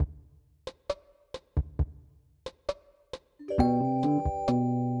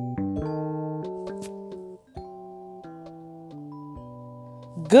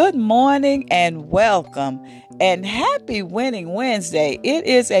Good morning and welcome and happy Winning Wednesday. It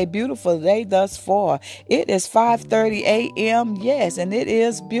is a beautiful day thus far. It is 5:30 a.m. Yes, and it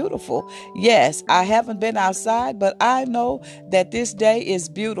is beautiful. Yes, I haven't been outside, but I know that this day is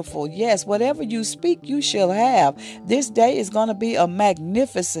beautiful. Yes, whatever you speak, you shall have. This day is going to be a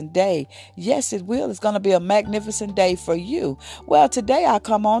magnificent day. Yes, it will. It's going to be a magnificent day for you. Well, today I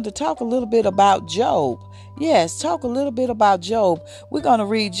come on to talk a little bit about Job. Yes, talk a little bit about Job. We're going to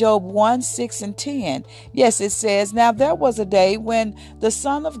read Job 1, 6, and 10. Yes, it says, "Now there was a day when the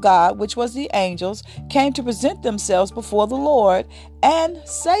Son of God, which was the angels, came to present themselves before the Lord, and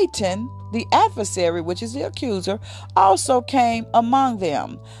Satan, the adversary, which is the accuser, also came among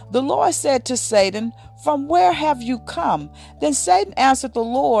them. The Lord said to Satan, 'From where have you come?' Then Satan answered the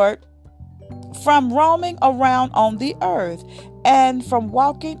Lord, 'From roaming around on the earth, and from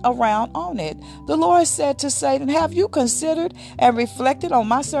walking around on it.' The Lord said to Satan, 'Have you considered and reflected on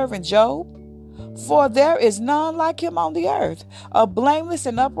my servant Job? For there is none like him on the earth, a blameless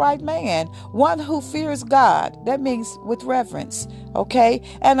and upright man, one who fears God,'" that means with reverence, okay,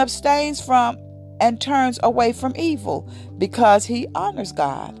 "'and abstains from and turns away from evil, because he honors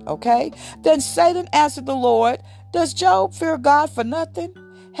God,'" okay. Then Satan answered the Lord, "Does Job fear God for nothing?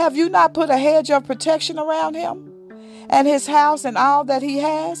 Have you not put a hedge of protection around him and his house and all that he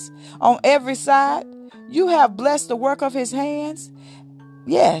has on every side? You have blessed the work of his hands.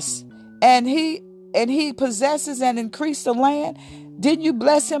 Yes, and he possesses and increased the land. Didn't you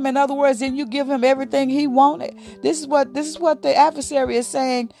bless him? In other words, didn't you give him everything he wanted?" This is what the adversary is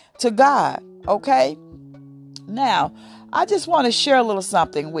saying to God. Okay. Now, I just want to share a little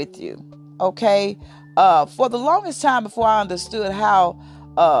something with you. Okay. For the longest time before I understood how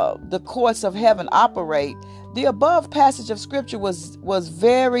the courts of heaven operate, the above passage of scripture was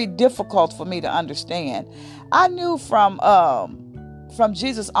very difficult for me to understand. I knew from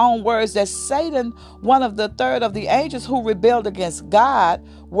Jesus' own words that Satan, one of the third of the angels who rebelled against God,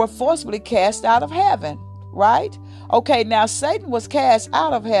 were forcibly cast out of heaven, right? Okay, now Satan was cast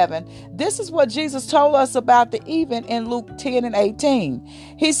out of heaven. This is what Jesus told us about the even in Luke 10 and 18.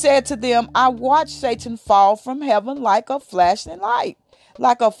 He said to them, "I watched Satan fall from heaven like a flashing light,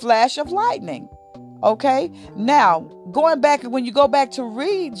 like a flash of lightning." Okay. Now, when you go back to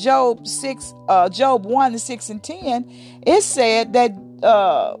read Job 1, 6, and 10, it said that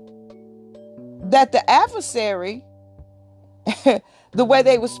the adversary, the way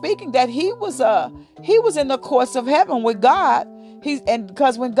they were speaking, that he was in the courts of heaven with God.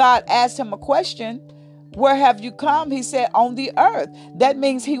 Because when God asked him a question, "Where have you come?" he said, "On the earth." That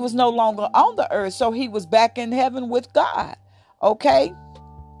means he was no longer on the earth, so he was back in heaven with God. Okay.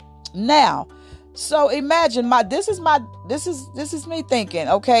 Now, so imagine this is me thinking,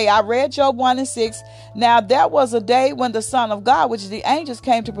 okay, I read Job 1 and 6. "Now there was a day when the Son of God, which is the angels,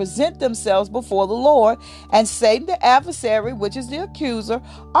 came to present themselves before the Lord, and Satan the adversary, which is the accuser,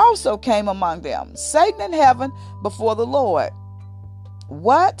 also came among them." Satan in heaven before the Lord.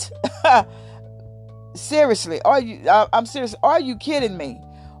 What? Seriously, I'm serious. Are you kidding me?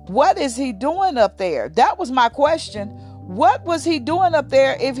 What is he doing up there? That was my question. What was he doing up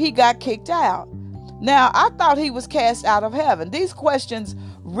there if he got kicked out? Now, I thought he was cast out of heaven. These questions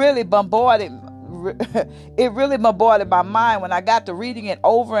really bombarded my mind when I got to reading it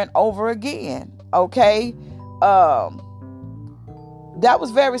over and over again. Okay. That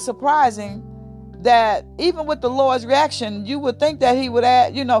was very surprising that even with the Lord's reaction, you would think that he would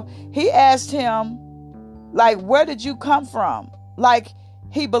add, he asked him, like, "Where did you come from?" Like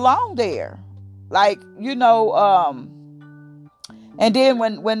he belonged there. Like, and then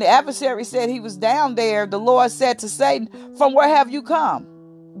when the adversary said he was down there, the Lord said to Satan, "From where have you come?"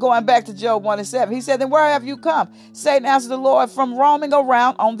 Going back to Job 1 and 7. He said, "Then where have you come?" Satan answered the Lord, "From roaming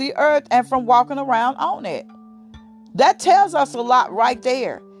around on the earth and from walking around on it." That tells us a lot right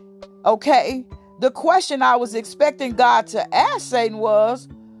there. Okay. The question I was expecting God to ask Satan was,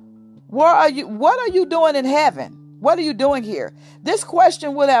 what are you doing in heaven? What are you doing here? This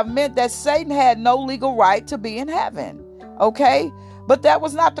question would have meant that Satan had no legal right to be in heaven. Okay. But that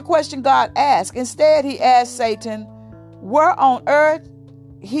was not the question God asked. Instead, he asked Satan where on earth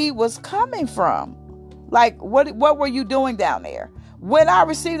he was coming from. Like, what were you doing down there? When I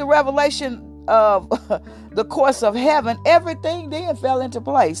received the revelation of the course of heaven, everything then fell into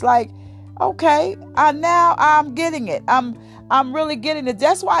place. Like, okay, I'm getting it. I'm really getting it.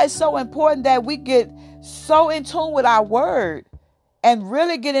 That's why it's so important that we get so in tune with our word. And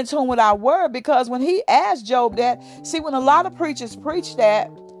really get in tune with our word, because when he asked Job that, see, when a lot of preachers preach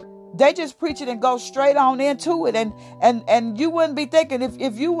that, they just preach it and go straight on into it. And you wouldn't be thinking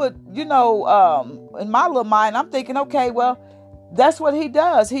if you would, in my little mind, I'm thinking, okay, well, That's what he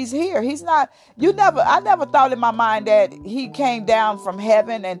does. He's here. He's not, I never thought in my mind that he came down from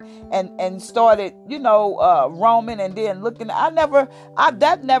heaven and started, roaming and then looking.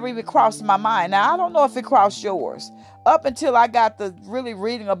 That never even crossed my mind. Now, I don't know if it crossed yours up until I got to really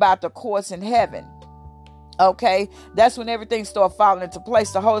reading about the courts in heaven. Okay, that's when everything started falling into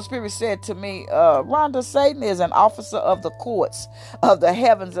place. The Holy Spirit said to me, Rhonda, Satan is an officer of the courts of the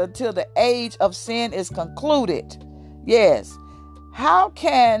heavens until the age of sin is concluded. Yes. How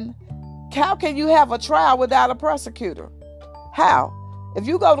can you have a trial without a prosecutor? How? If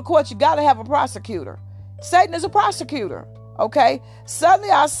you go to court, you got to have a prosecutor. Satan is a prosecutor. Okay. Suddenly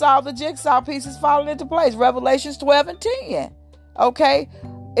I saw the jigsaw pieces falling into place. Revelations 12 and 10. Okay.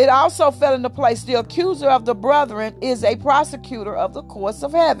 It also fell into place. The accuser of the brethren is a prosecutor of the courts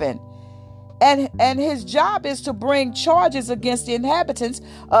of heaven. And his job is to bring charges against the inhabitants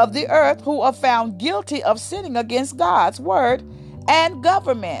of the earth who are found guilty of sinning against God's word and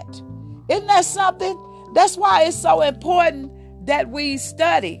government. Isn't that something? That's why it's so important that we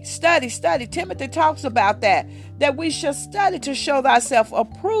study. Timothy talks about that we should study to show thyself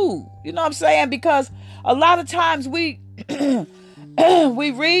approved. You know what I'm saying? Because a lot of times we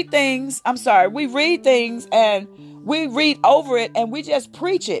read things and we read over it and we just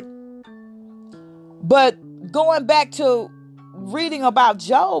preach it. But going back to reading about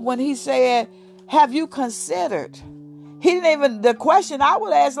Job, when he said, have you considered? He didn't even, the question I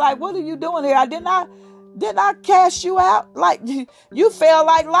would ask, like, what are you doing here? I did not cast you out. Like, you fell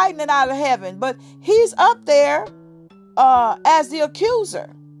like lightning out of heaven. But he's up there as the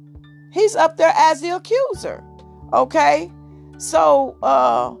accuser. He's up there as the accuser. Okay? So,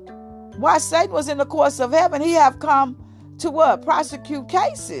 while Satan was in the courts of heaven, he have come to what? Prosecute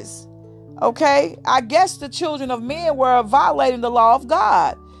cases. Okay? I guess the children of men were violating the law of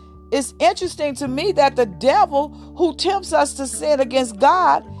God. It's interesting to me that the devil who tempts us to sin against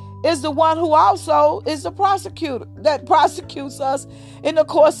God is the one who also is the prosecutor that prosecutes us in the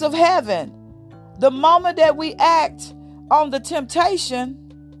courts of heaven. The moment that we act on the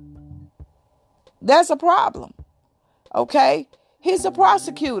temptation, that's a problem. Okay? He's a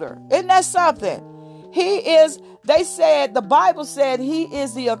prosecutor. Isn't that something? The Bible said he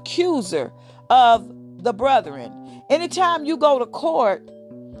is the accuser of the brethren. Anytime you go to court,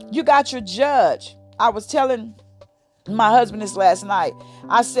 you got your judge. I was telling my husband this last night.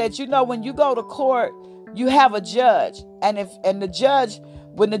 I said, when you go to court, you have a judge. When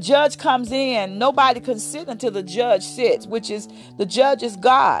the judge comes in, nobody can sit until the judge sits, the judge is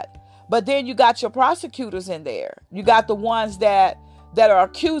God. But then you got your prosecutors in there. You got the ones that are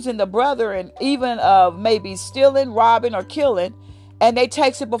accusing the brother and even of maybe stealing, robbing, or killing, and they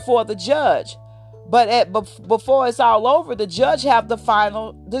takes it before the judge. But before it's all over, the judge have the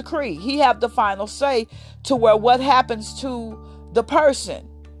final decree. He have the final say to where what happens to the person,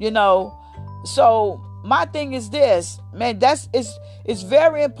 So my thing is this, man, it's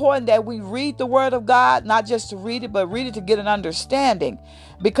very important that we read the word of God, not just to read it, but read it to get an understanding.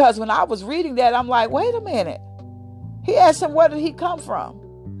 Because when I was reading that, I'm like, wait a minute. He asked him, where did he come from?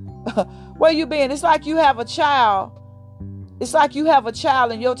 Where you been? It's like you have a child.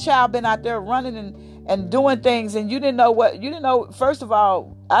 And your child been out there running and doing things and you didn't know. First of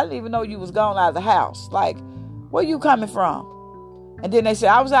all, I didn't even know you was gone out of the house. Like, where you coming from? And then they said,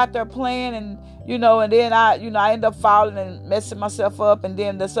 I was out there playing and then I ended up falling and messing myself up. And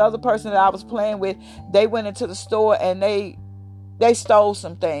then this other person that I was playing with, they went into the store and they stole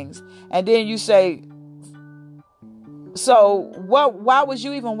some things. And then you say, so why was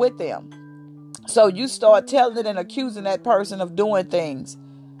you even with them? So you start telling it and accusing that person of doing things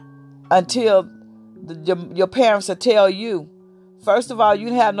until your parents will tell you, first of all, you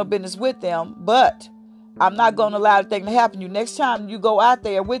didn't have no business with them, but I'm not going to allow the thing to happen to you. Next time you go out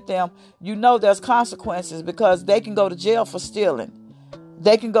there with them, there's consequences because they can go to jail for stealing.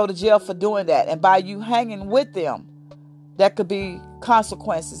 They can go to jail for doing that. And by you hanging with them, there could be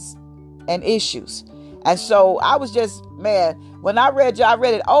consequences and issues. And so I was just, man, when I read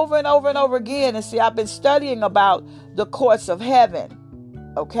it over and over and over again. And see, I've been studying about the courts of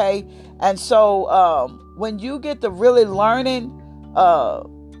heaven. Okay. And so when you get to really learning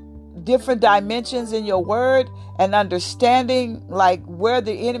different dimensions in your word and understanding like where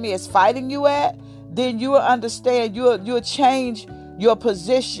the enemy is fighting you at, then you will understand, you'll change your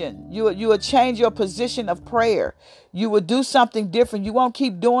position. You will change your position of prayer. You will do something different. You won't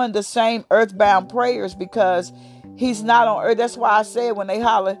keep doing the same earthbound prayers because he's not on earth. That's why I said when they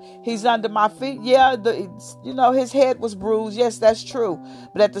holler, he's under my feet. Yeah, his head was bruised. Yes, that's true.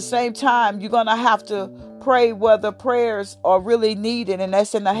 But at the same time, you're going to have to pray where the prayers are really needed. And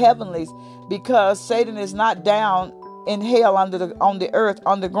that's in the heavenlies because Satan is not down in hell on the earth,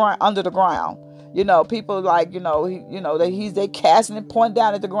 under the ground. People like, they casting and pointing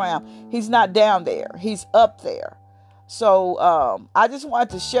down at the ground. He's not down there. He's up there. So I just wanted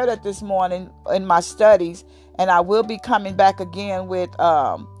to share that this morning in my studies, and I will be coming back again with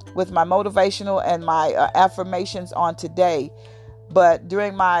my motivational and my affirmations on today. But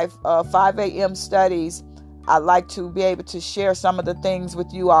during my 5 a.m. studies, I like to be able to share some of the things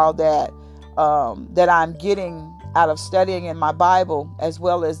with you all that I'm getting out of studying in my Bible, as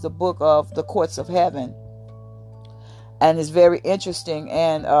well as the book of the Courts of Heaven. And it's very interesting,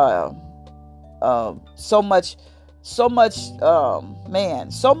 and so much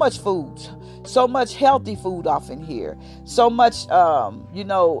food, so much healthy food off in here. So much,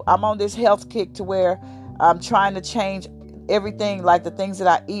 I'm on this health kick to where I'm trying to change everything, like the things that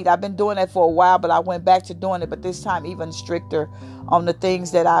I eat. I've been doing that for a while, but I went back to doing it, but this time even stricter on the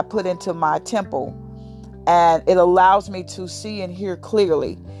things that I put into my temple. And it allows me to see and hear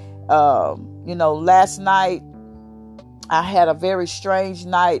clearly. Last night I had a very strange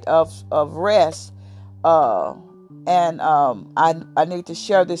night of rest. And I need to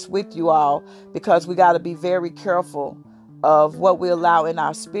share this with you all, because we got to be very careful of what we allow in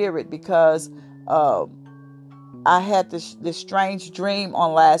our spirit, because I had this strange dream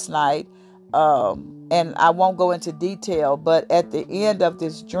on last night, and I won't go into detail, but at the end of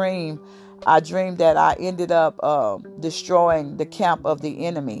this dream, I dreamed that I ended up destroying the camp of the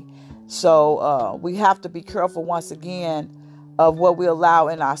enemy. So we have to be careful once again of what we allow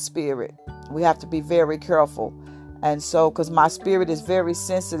in our spirit. We have to be very careful. And so, because my spirit is very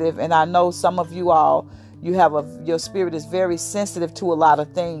sensitive, and I know some of you all, your spirit is very sensitive to a lot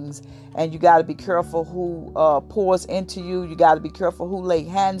of things, and you got to be careful who pours into you. You got to be careful who lay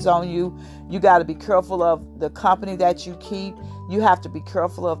hands on you. You got to be careful of the company that you keep. You have to be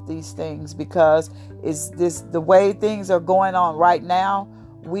careful of these things, because the way things are going on right now.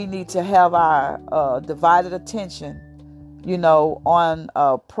 We need to have our divided attention, on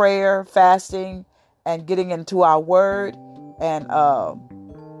prayer, fasting, and getting into our word, and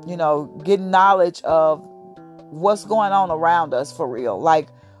getting knowledge of what's going on around us for real. Like,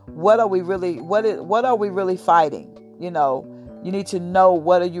 what are we really fighting? You need to know,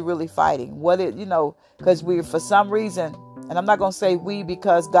 what are you really fighting? Because we, for some reason, and I'm not going to say we,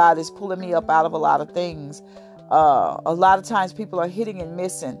 because God is pulling me up out of a lot of things. A lot of times people are hitting and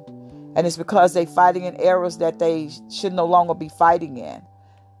missing, and it's because they're fighting in areas that they should no longer be fighting in.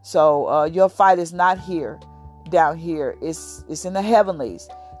 So your fight is not here, down here. It's in the heavenlies.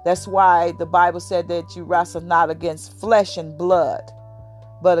 That's why the Bible said that you wrestle not against flesh and blood,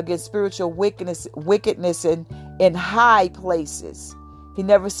 but against spiritual wickedness in high places. He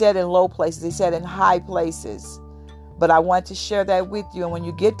never said in low places. He said in high places. But I want to share that with you. And when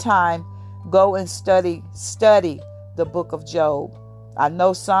you get time, go and study the book of Job. I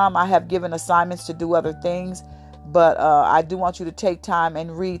know I have given assignments to do other things, but I do want you to take time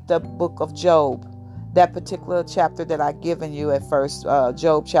and read the book of Job, that particular chapter that I've given you at first,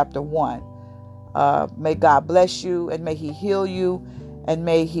 Job chapter 1. May God bless you, and may He heal you, and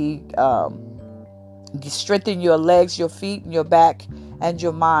may He strengthen your legs, your feet, and your back, and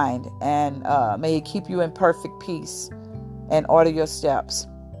your mind, and may He keep you in perfect peace and order your steps.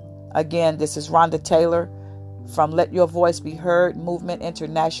 Again, this is Rhonda Taylor from Let Your Voice Be Heard Movement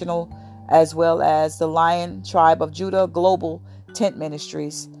International, as well as the Lion Tribe of Judah Global Tent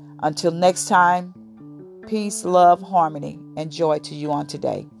Ministries. Until next time, peace, love, harmony, and joy to you on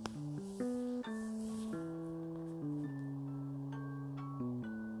today.